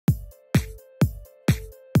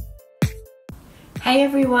Hey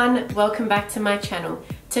everyone, welcome back to my channel.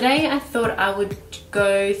 Today I thought I would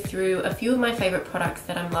go through a few of my favorite products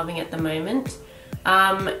that I'm loving at the moment.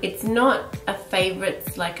 It's not a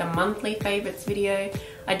favorites, like a monthly favorites video.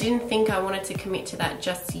 I didn't think I wanted to commit to that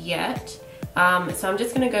just yet. So I'm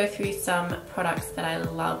just going to go through some products that I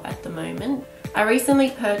love at the moment. I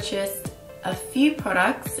recently purchased a few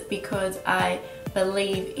products because I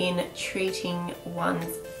believe in treating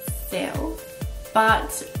one's self.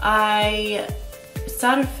 But I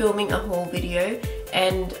started filming a haul video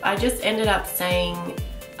and I just ended up saying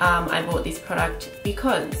I bought this product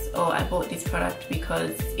because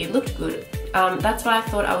it looked good. That's why I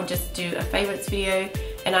thought I would just do a favorites video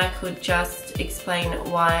and I could just explain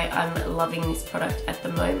why I'm loving this product at the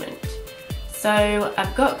moment. So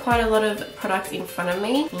I've got quite a lot of products in front of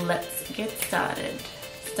me. Let's get started.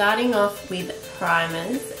 Starting off with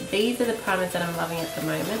primers. These are the primers that I'm loving at the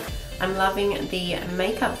moment. I'm loving the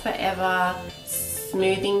Makeup Forever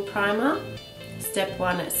Smoothing Primer, Step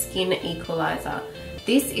 1 Skin Equalizer.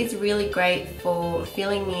 This is really great for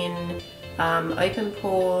filling in open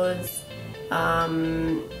pores,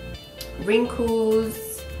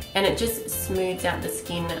 wrinkles, and it just smooths out the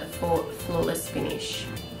skin for flawless finish.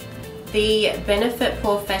 The Benefit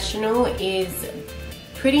Professional is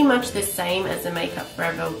pretty much the same as the Makeup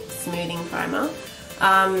Forever Smoothing Primer.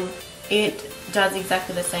 It does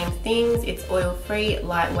exactly the same things. It's oil-free,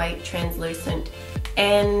 lightweight, translucent,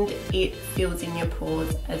 and it fills in your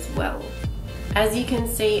pores as well. As you can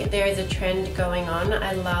see, there is a trend going on.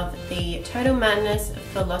 I love the Total Madness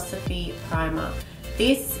Philosophy Primer.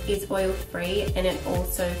 This is oil-free and it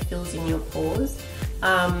also fills in your pores.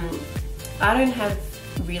 I don't have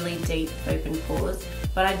really deep open pores,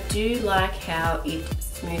 but I do like how it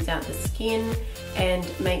smooths out the skin and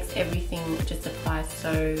makes everything just apply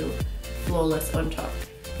so flawless on top.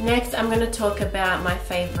 Next, I'm going to talk about my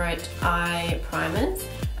favorite eye primers.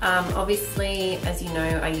 Obviously, as you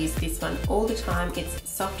know, I use this one all the time. It's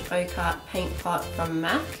Soft Ochre Paint Pot from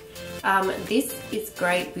MAC. This is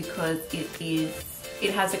great because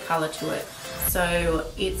it has a color to it. So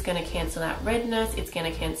it's going to cancel out redness, it's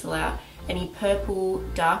going to cancel out any purple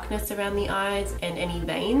darkness around the eyes and any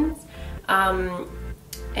veins.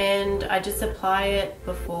 And I just apply it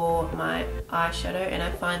before my eyeshadow, and I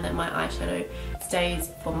find that my eyeshadow stays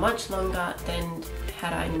for much longer than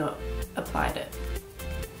had I not applied it.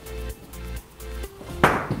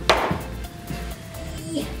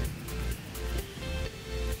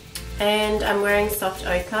 And I'm wearing Soft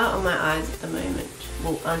Ochre on my eyes at the moment,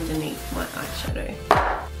 well, underneath my eyeshadow.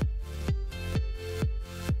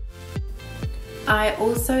 I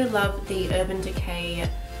also love the Urban Decay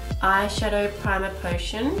Eyeshadow Primer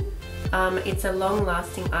Potion. It's a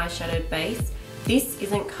long-lasting eyeshadow base. This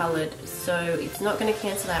isn't coloured, so it's not going to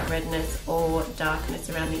cancel out redness or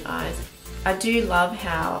darkness around the eyes. I do love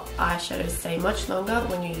how eyeshadows stay much longer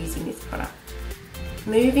when you're using this product.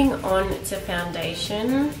 Moving on to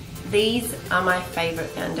foundation. These are my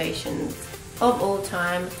favourite foundations of all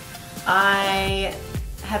time. I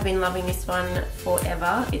have been loving this one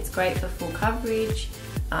forever. It's great for full coverage,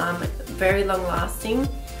 very long lasting.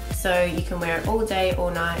 So you can wear it all day,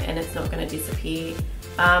 all night, and it's not going to disappear.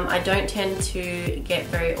 I don't tend to get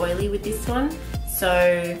very oily with this one,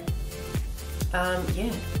 so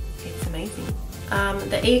yeah, it's amazing.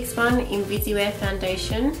 The EX1 Invisiwear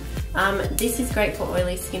Foundation. This is great for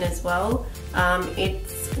oily skin as well.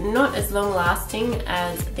 It's not as long lasting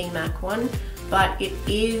as the MAC one, but it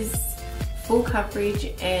is full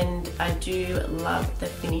coverage and I do love the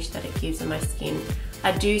finish that it gives on my skin.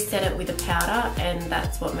 I do set it with a powder and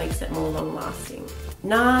that's what makes it more long lasting.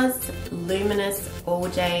 NARS Luminous All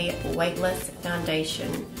Day Weightless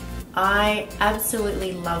Foundation. I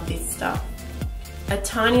absolutely love this stuff. A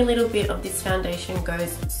tiny little bit of this foundation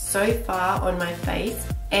goes so far on my face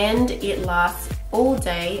and it lasts all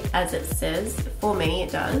day, as it says. For me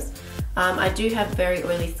it does. I do have very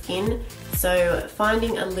oily skin, so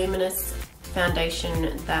finding a luminous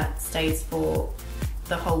foundation that stays for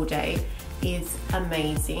the whole day is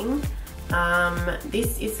amazing.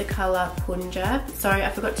 This is the colour Punjab. Sorry, I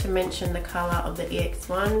forgot to mention the colour of the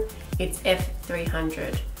EX1. It's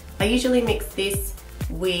F300. I usually mix this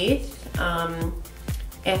with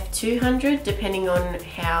F200 depending on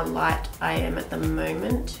how light I am at the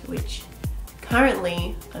moment, which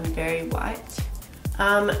currently I'm very white.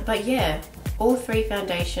 But yeah, all three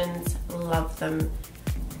foundations, love them.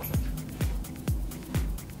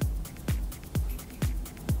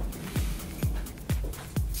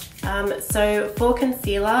 So for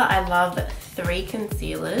concealer, I love three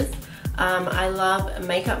concealers. I love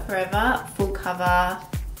Makeup Forever Full Cover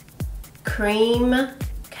Cream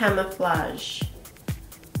Camouflage.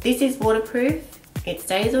 This is waterproof It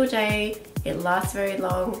stays all day, it lasts very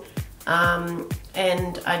long,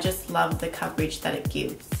 and I just love the coverage that it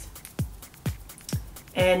gives.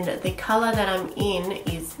 And the color that I'm in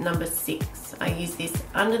is number 6. I use this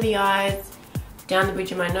under the eyes, down the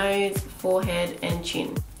bridge of my nose, forehead and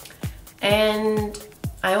chin. And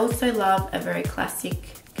I also love a very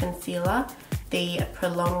classic concealer, the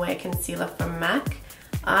Prolong Wear Concealer from MAC.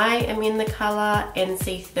 I am in the color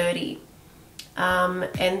NC30,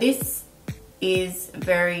 and this is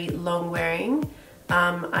very long wearing.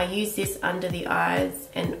 I use this under the eyes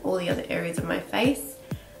and all the other areas of my face.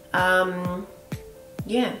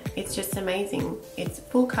 Yeah, it's just amazing. It's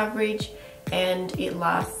full coverage and it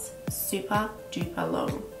lasts super duper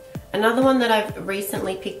long. Another one that I've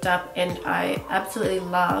recently picked up and I absolutely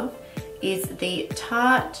love is the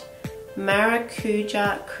Tarte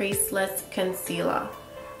Maracuja Creaseless Concealer.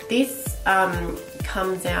 This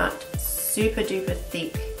comes out super duper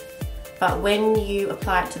thick, but when you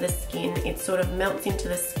apply it to the skin, it sort of melts into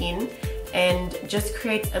the skin and just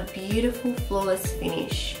creates a beautiful flawless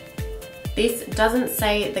finish. This doesn't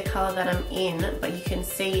say the color that I'm in, but you can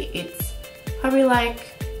see it's probably like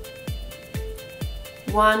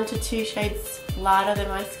 1 to 2 shades lighter than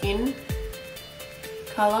my skin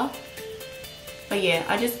color. But yeah,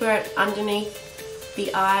 I just wear it underneath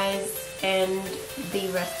the eyes and the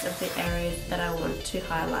rest of the areas that I want to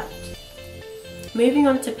highlight. Moving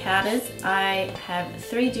on to powders, I have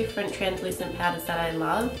 3 different translucent powders that I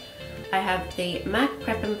love. I have the MAC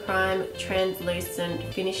Prep and Prime Translucent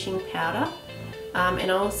Finishing Powder,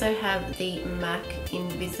 and I also have the MAC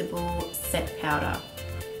Invisible Set Powder.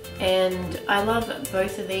 And I love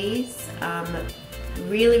both of these.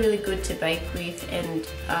 Really good to bake with and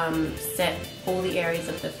set all the areas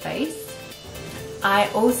of the face. I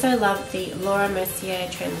also love the Laura Mercier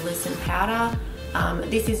Translucent Powder.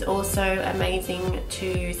 This is also amazing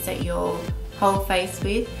to set your whole face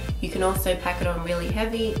with. You can also pack it on really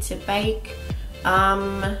heavy to bake.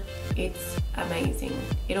 It's amazing.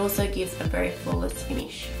 It also gives a very flawless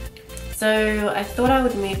finish. So I thought I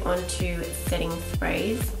would move on to setting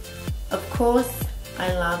sprays. Of course,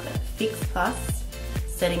 I love Fix Plus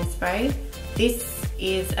setting spray. This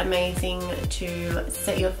is amazing to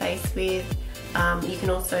set your face with. You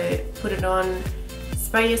can also put it on,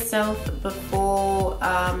 spray yourself before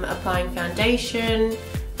applying foundation.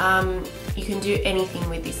 You can do anything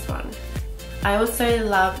with this one. I also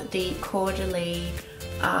love the Caudalie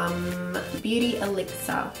Beauty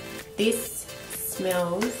Elixir. This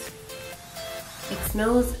smells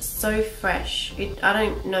so fresh. I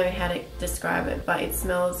don't know how to describe it, but it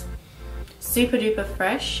smells super duper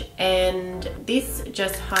fresh, and this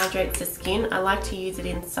just hydrates the skin. I like to use it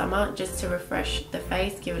in summer just to refresh the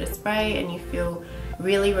face. Give it a spray and you feel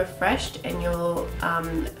really refreshed, and your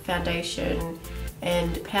foundation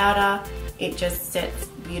and powder, it just sets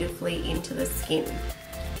beautifully into the skin.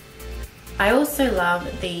 I also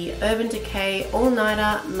love the Urban Decay All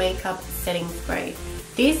Nighter Makeup Setting Spray.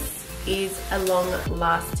 This is a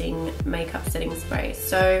long-lasting makeup setting spray,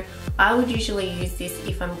 so I would usually use this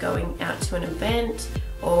if I'm going out to an event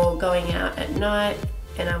or going out at night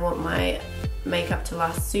and I want my makeup to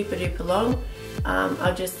last super duper long.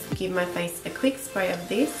 I'll just give my face a quick spray of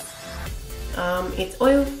this. It's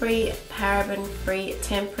oil-free, paraben-free,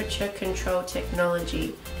 temperature-control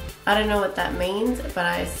technology. I don't know what that means, but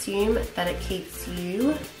I assume that it keeps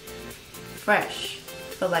you fresh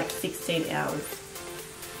for like 16 hours.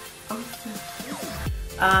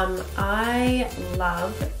 Awesome. I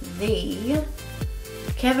love the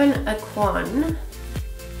Kevyn Aucoin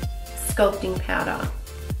Sculpting Powder.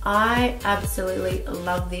 I absolutely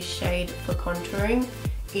love this shade for contouring.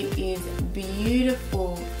 It is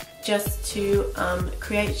beautiful just to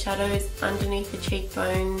create shadows underneath the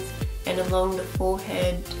cheekbones and along the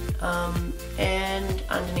forehead and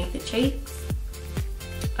underneath the cheeks,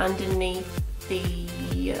 underneath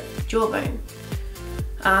the jawbone.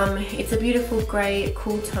 It's a beautiful grey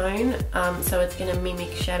cool tone, so it's going to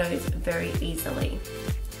mimic shadows very easily.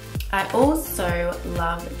 I also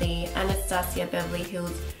love the Anastasia Beverly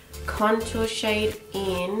Hills contour shade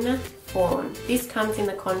in Fawn. This comes in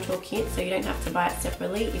the contour kit, so you don't have to buy it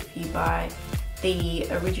separately if you buy the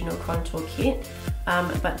original contour kit.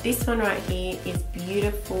 But this one right here is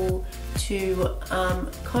beautiful to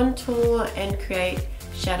contour and create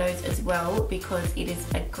shadows as well, because it is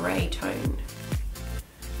a grey tone.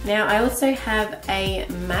 Now I also have a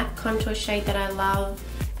MAC contour shade that I love.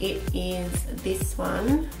 It is this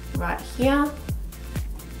one right here.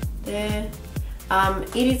 There.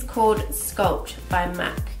 It is called Sculpt by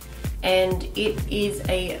MAC, and it is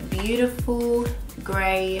a beautiful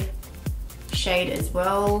grey shade as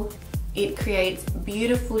well. It creates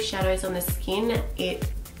beautiful shadows on the skin.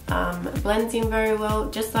 It blends in very well,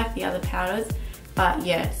 just like the other powders. But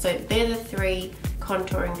yeah, so they're the 3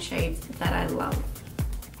 contouring shades that I love.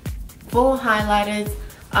 For highlighters,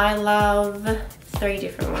 I love 3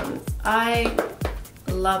 different ones. I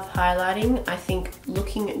love highlighting. I think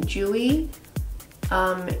looking dewy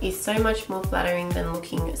is so much more flattering than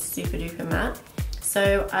looking super duper matte.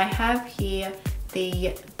 So I have here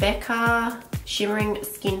the Becca Shimmering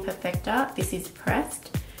Skin Perfector. This is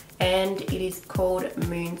pressed and it is called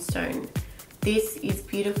Moonstone. This is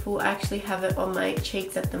beautiful. I actually have it on my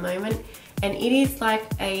cheeks at the moment, and it is like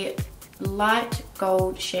a light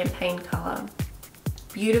gold champagne color.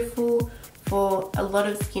 Beautiful for a lot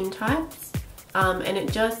of skin types, and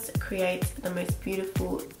it just creates the most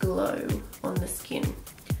beautiful glow on the skin.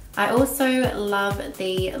 I also love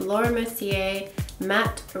the Laura Mercier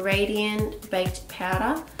Matte Radiant Baked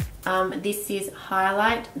Powder. This is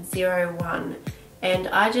Highlight 01, and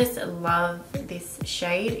I just love this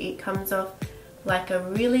shade. It comes off like a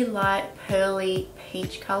really light pearly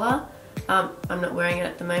peach color. I'm not wearing it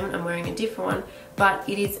at the moment, I'm wearing a different one, but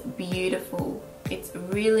it is beautiful. It's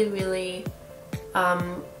really, really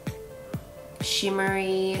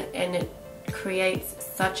shimmery, and it creates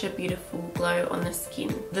such a beautiful glow on the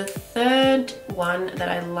skin. The third one that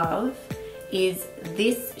I love is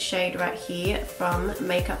this shade right here from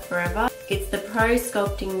Makeup Forever. It's the Pro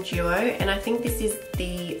Sculpting Duo, and I think this is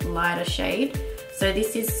the lighter shade. So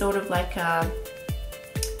this is sort of like a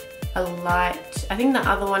light, I think the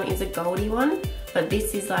other one is a goldy one, but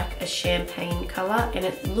this is like a champagne color, and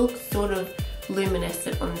it looks sort of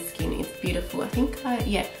luminescent on the skin. It's beautiful. I think,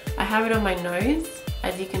 yeah, I have it on my nose.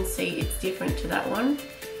 As you can see, it's different to that one.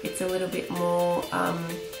 It's a little bit more,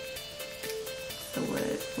 what's the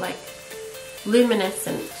word, like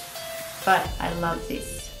luminescent, but I love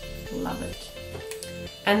this, love it.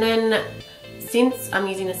 And then since I'm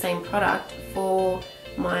using the same product for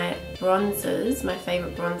my bronzers, my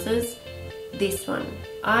favorite bronzers, this one.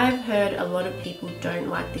 I've heard a lot of people don't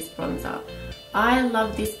like this bronzer. I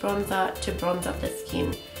love this bronzer to bronze up the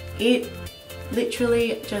skin. It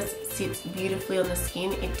literally just sits beautifully on the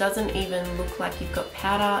skin. It doesn't even look like you've got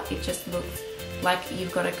powder, it just looks like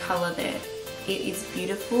you've got a color there. It is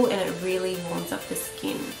beautiful and it really warms up the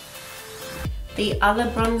skin. The other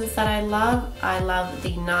bronzers that I love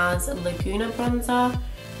the NARS Laguna bronzer.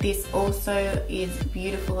 This also is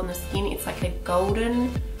beautiful on the skin. It's like a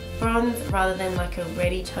golden bronze rather than like a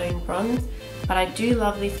reddy tone bronze. But I do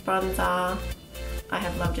love this bronzer. I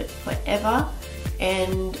have loved it forever.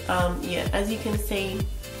 And yeah, as you can see,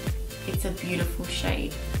 it's a beautiful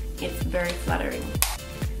shade. It's very flattering.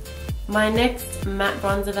 My next matte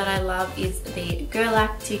bronzer that I love is the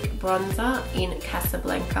Galactic bronzer in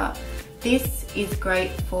Casablanca. This is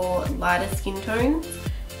great for lighter skin tones,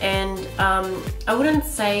 and I wouldn't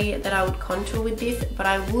say that I would contour with this, but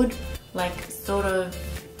I would like sort of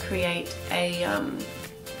create a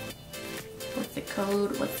what's it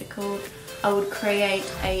called? I would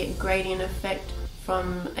create a gradient effect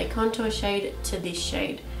from a contour shade to this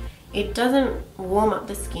shade. It doesn't warm up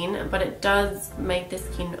the skin, but it does make the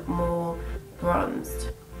skin more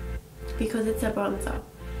bronzed because it's a bronzer.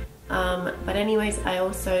 But anyways, I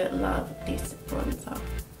also love this bronzer.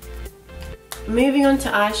 Moving on to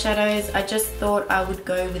eyeshadows, I just thought I would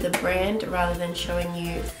go with a brand rather than showing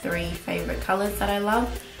you 3 favorite colors that I love.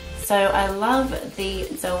 So I love the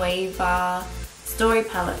Zoeva Story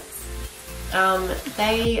palettes.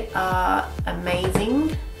 They are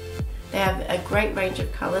amazing. They have a great range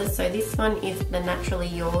of colors. So this one is the Naturally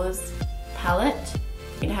Yours palette.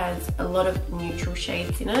 It has a lot of neutral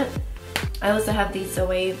shades in it. I also have the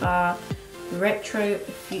Zoeva Retro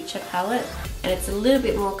Future palette, and it's a little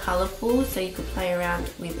bit more colourful, so you could play around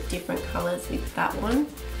with different colours with that one.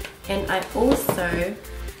 And I also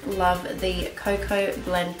love the Cocoa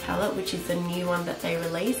Blend palette, which is the new one that they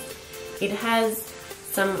released. It has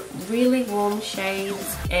some really warm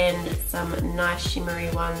shades and some nice shimmery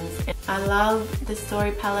ones. I love the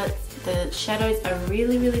Story palettes. The shadows are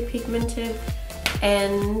really, really pigmented,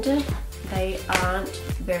 and they aren't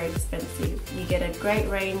very expensive. You get a great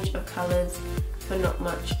range of colours for not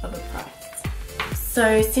much of a price.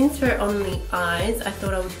 So since we're on the eyes, I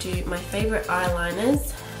thought I would do my favourite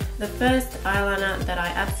eyeliners. The first eyeliner that I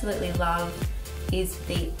absolutely love is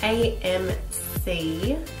the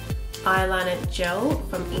AMC eyeliner gel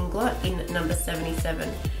from Ingler in number 77.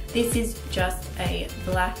 This is just a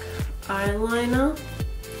black eyeliner.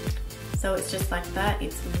 So it's just like that.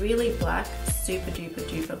 It's really black, super duper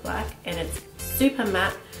duper black, and it's super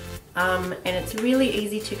matte, and it's really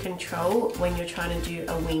easy to control when you're trying to do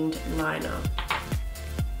a winged liner.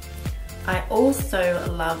 I also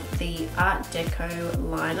love the Art Deco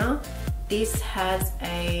liner. This has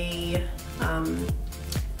a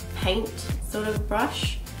paint sort of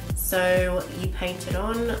brush, so you paint it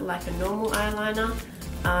on like a normal eyeliner.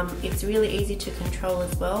 It's really easy to control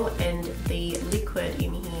as well, and the liquid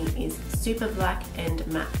in here is super black and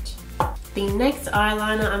matte. The next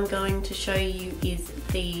eyeliner I'm going to show you is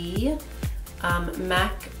the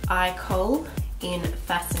MAC Eye Kohl in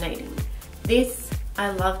Fascinating. This I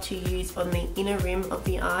love to use on the inner rim of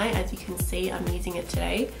the eye. As you can see, I'm using it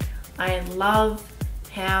today. I love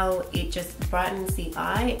how it just brightens the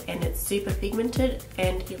eye, and it's super pigmented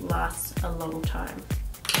and it lasts a long time.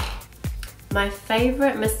 My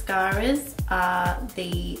favorite mascaras are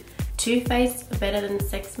the Too Faced Better Than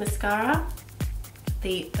Sex mascara,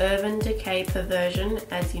 the Urban Decay Perversion,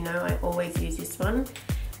 as you know I always use this one,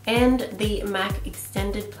 and the MAC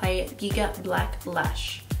Extended Play Giga Black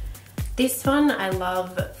Lash. This one I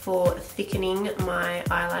love for thickening my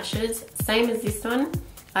eyelashes. Same as this one,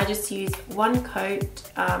 I just use one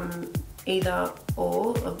coat, either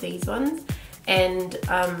or of these ones, and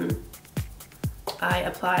I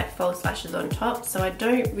apply false lashes on top. So I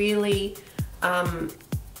don't really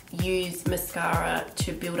use mascara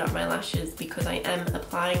to build up my lashes because I am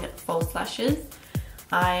applying false lashes.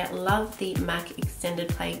 I love the MAC Extended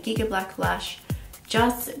Play Giga Black Lash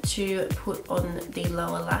just to put on the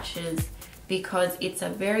lower lashes because it's a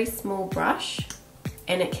very small brush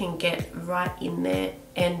and it can get right in there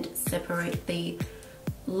and separate the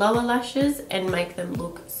lower lashes and make them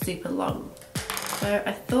look super long. So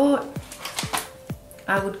I thought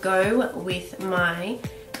I would go with my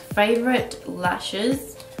favorite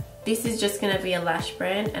lashes. This is just going to be a lash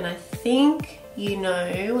brand, and I think you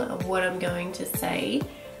know what I'm going to say.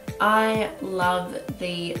 I love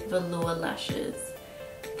the velour lashes.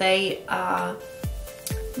 They are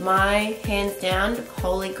my hands down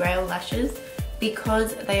holy grail lashes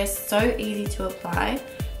because they are so easy to apply.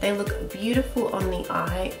 They look beautiful on the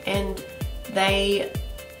eye and they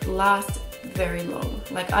last very long.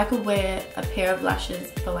 Like I could wear a pair of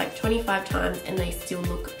lashes for like 25 times and they still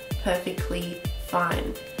look perfectly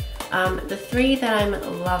fine. The three that I'm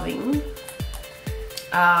loving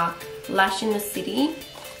are Lash in the City,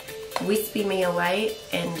 Wispy Me Away,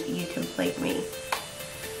 and You Complete Me.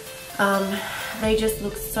 They just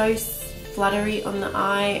look so fluttery on the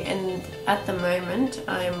eye, and at the moment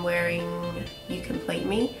I'm wearing You Complete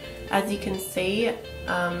Me. As you can see,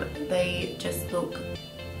 they just look,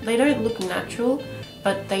 they don't look natural,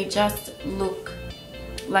 but they just look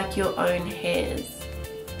like your own hairs.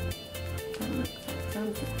 That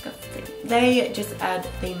sounds disgusting. They just add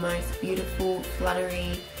the most beautiful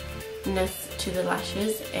flutteriness to the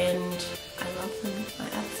lashes, and I love them.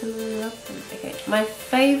 I absolutely love them. Okay, my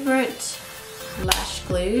favorite lash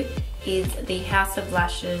glue is the House of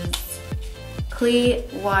Lashes Clear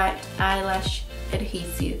White Eyelash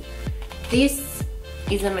Adhesive. This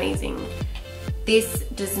is amazing. This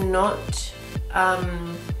does not,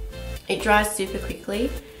 it dries super quickly.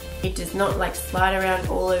 It does not like slide around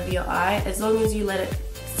all over your eye as long as you let it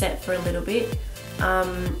set for a little bit.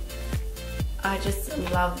 I just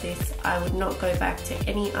love this. I would not go back to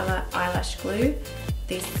any other eyelash glue.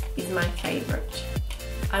 This is my favorite.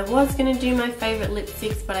 I was gonna do my favorite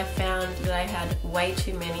lipsticks, but I found that I had way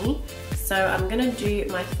too many. So I'm gonna do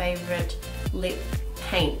my favorite lip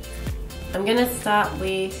paint. I'm gonna start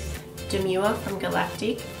with Demure from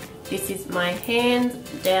Galactic. This is my hands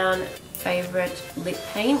down favorite lip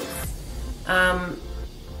paint.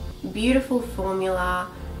 Beautiful formula.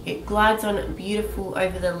 It glides on beautiful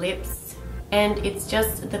over the lips, and it's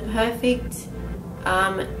just the perfect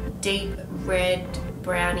deep red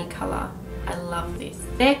brownie color. I love this.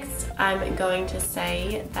 Next, I'm going to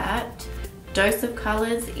say that Dose of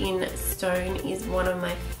Colors in Stone is one of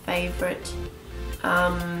my favorite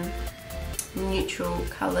neutral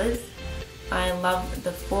colors. I love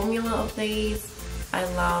the formula of these. I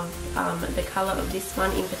love the color of this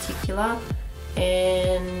one in particular,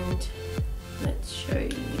 and let's show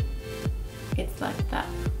you. It's like that.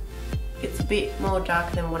 It's a bit more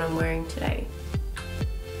dark than what I'm wearing today.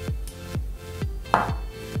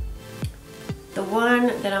 The one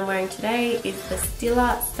that I'm wearing today is the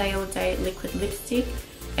Stila Stay All Day Liquid Lipstick,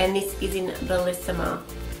 and this is in Bellissima.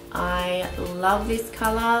 I love this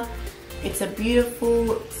color. It's a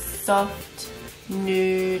beautiful, soft,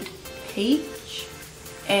 nude peach,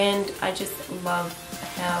 and I just love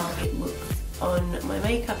how it looks on my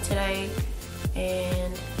makeup today.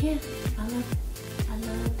 And yeah, I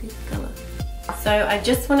love this color. So I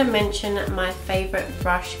just want to mention my favorite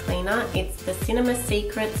brush cleaner. It's the Cinema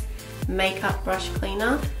Secrets Makeup Brush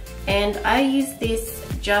Cleaner, and I use this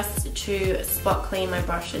just to spot clean my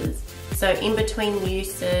brushes. So in between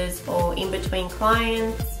uses or in between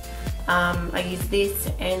clients, I use this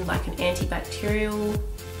and like an antibacterial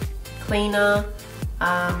cleaner.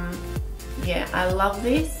 Yeah, I love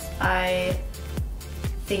this. I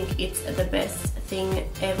think it's the best thing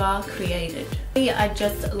ever created. I'd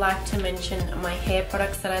just like to mention my hair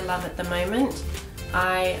products that I love at the moment.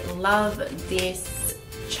 I love this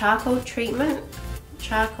charcoal treatment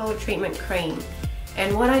cream.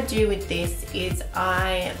 And what I do with this is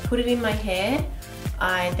I put it in my hair,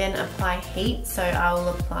 I then apply heat, so I will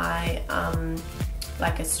apply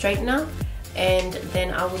like a straightener, and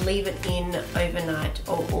then I will leave it in overnight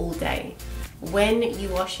or all day. When you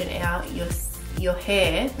wash it out, your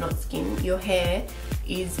hair, not skin, your hair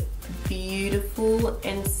is beautiful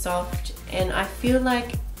and soft, and I feel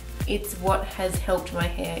like it's what has helped my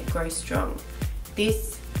hair grow strong.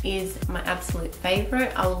 This is my absolute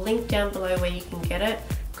favorite. I'll link down below where you can get it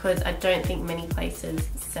because I don't think many places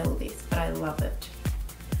sell this, but I love it.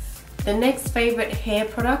 The next favorite hair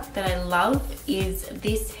product that I love is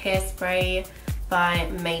this hairspray by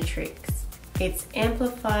Matrix. It's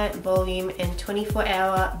Amplify Volume and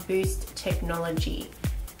 24-Hour Boost Technology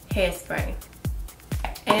hairspray.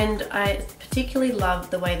 And I particularly love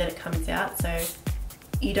the way that it comes out, so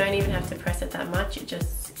you don't even have to press it that much. It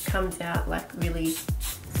just comes out like really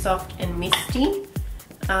soft and misty,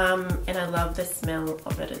 and I love the smell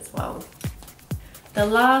of it as well. The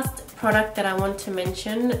last product that I want to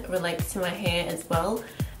mention relates to my hair as well,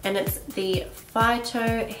 and it's the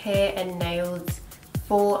Phyto Hair and Nails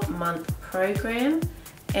 4-month program.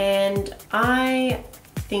 And I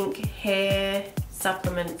think hair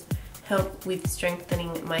supplements help with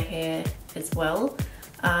strengthening my hair as well.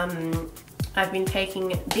 I've been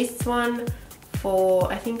taking this one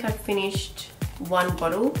for, I think I've finished one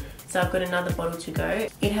bottle, so I've got another bottle to go.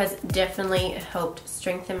 It has definitely helped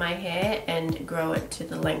strengthen my hair and grow it to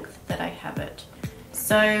the length that I have it.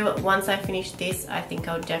 So once I finish this, I think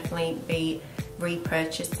I'll definitely be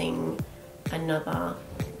repurchasing another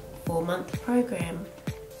 4-month program.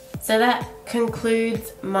 So that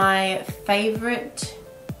concludes my favorite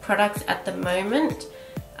products at the moment.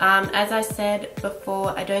 As I said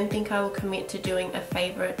before, I don't think I will commit to doing a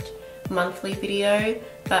favorite monthly video,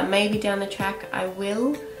 but maybe down the track I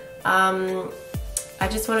will. I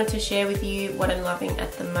just wanted to share with you what I'm loving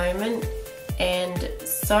at the moment, and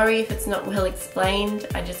sorry if it's not well explained.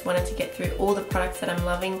 I just wanted to get through all the products that I'm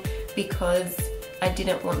loving because I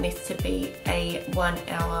didn't want this to be a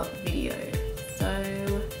 1-hour video.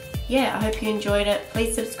 So yeah, I hope you enjoyed it.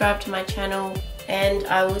 Please subscribe to my channel and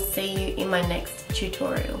I will see you in my next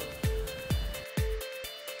tutorial.